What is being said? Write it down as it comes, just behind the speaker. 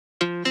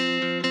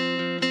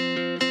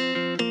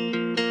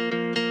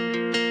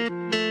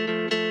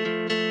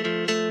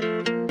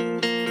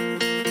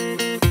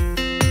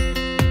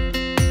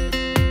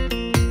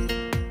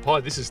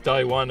This is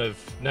day one of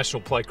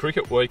National Play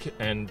Cricket Week,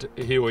 and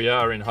here we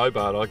are in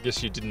Hobart. I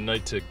guess you didn't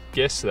need to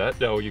guess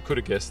that, or you could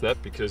have guessed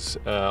that, because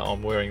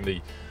I'm wearing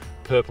the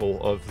purple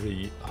of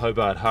the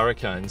Hobart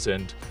Hurricanes,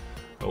 and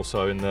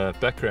also in the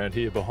background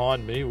here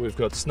behind me we've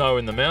got snow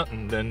in the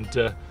mountain. And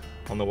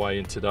on the way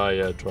in today,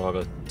 our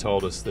driver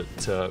told us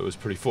that it was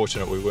pretty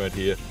fortunate we weren't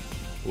here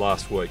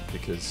last week,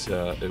 because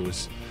it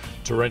was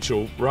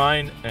torrential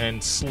rain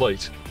and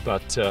sleet,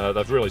 but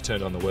they've really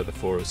turned on the weather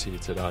for us here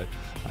today.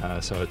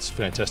 So it's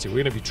fantastic. We're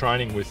going to be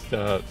training with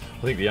I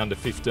think the under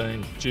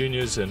 15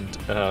 juniors, and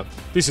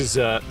this is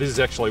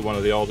actually one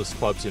of the oldest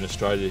clubs in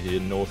Australia here.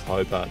 North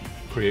Hobart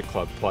Cricket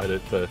Club played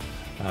at the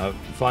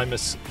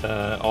famous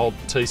old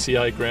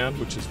TCA ground,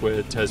 which is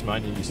where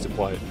Tasmania used to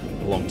play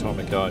a long time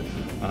ago.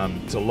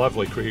 It's a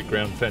lovely cricket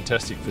ground,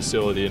 fantastic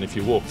facility, and if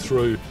you walk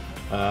through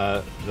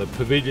the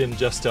pavilion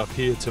just up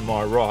here to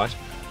my right,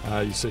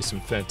 you see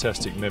some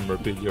fantastic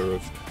memorabilia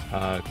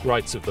of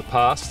greats of the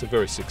past. A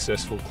very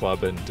successful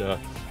club, and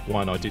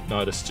one I did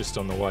notice just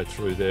on the way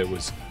through there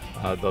was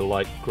the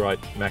late great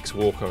Max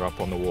Walker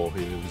up on the wall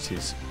here. It was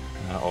his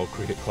old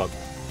cricket club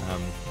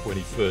when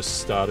he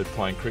first started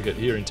playing cricket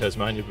here in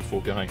Tasmania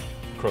before going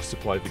across to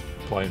play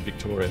in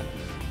Victoria.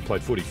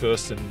 Played footy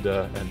first and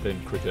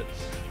then cricket.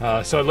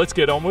 So let's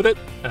get on with it.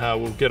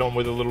 We'll get on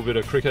with a little bit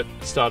of cricket.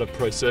 Start of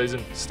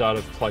pre-season, start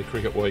of Play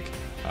Cricket Week.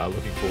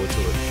 Looking forward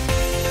to it.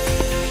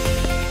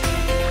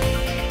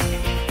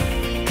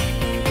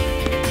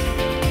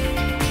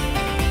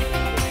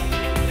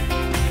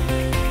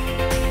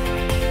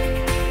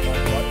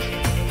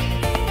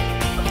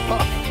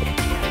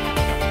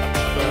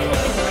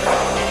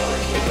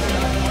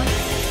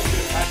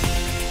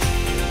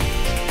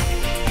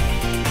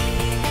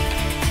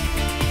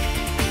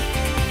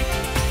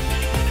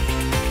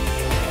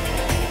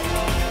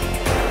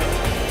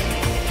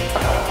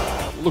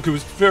 Look, it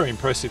was very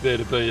impressive there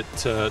to be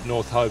at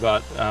North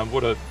Hobart.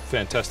 What a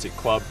fantastic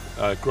club,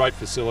 great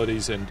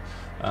facilities, and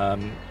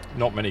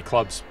not many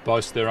clubs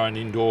boast their own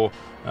indoor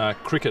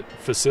cricket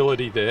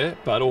facility there,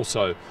 but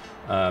also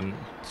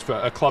it's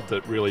a club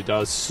that really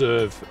does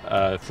serve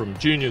from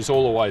juniors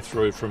all the way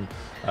through, from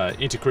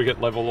inter-cricket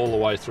level all the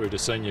way through to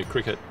senior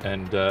cricket,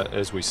 and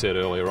as we said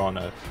earlier on,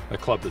 a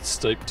club that's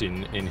steeped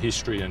in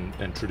history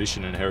and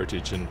tradition and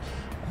heritage, and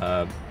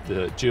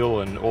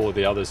Jill and all of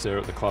the others there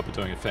at the club are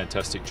doing a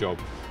fantastic job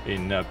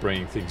in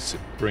bringing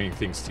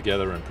things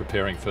together and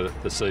preparing for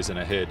the season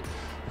ahead.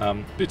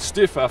 Bit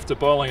stiff after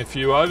bowling a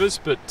few overs,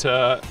 but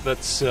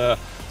it's going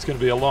to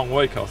be a long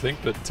week, I think,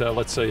 but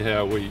let's see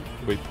how we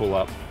pull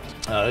up.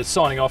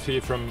 Signing off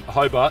here from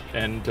Hobart,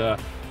 and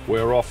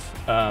we're off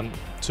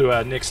to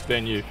our next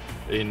venue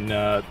in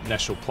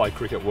National Play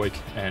Cricket Week,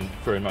 and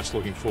very much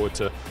looking forward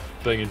to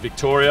being in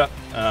Victoria,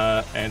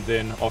 and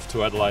then off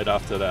to Adelaide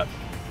after that.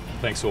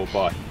 Thanks all,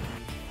 bye.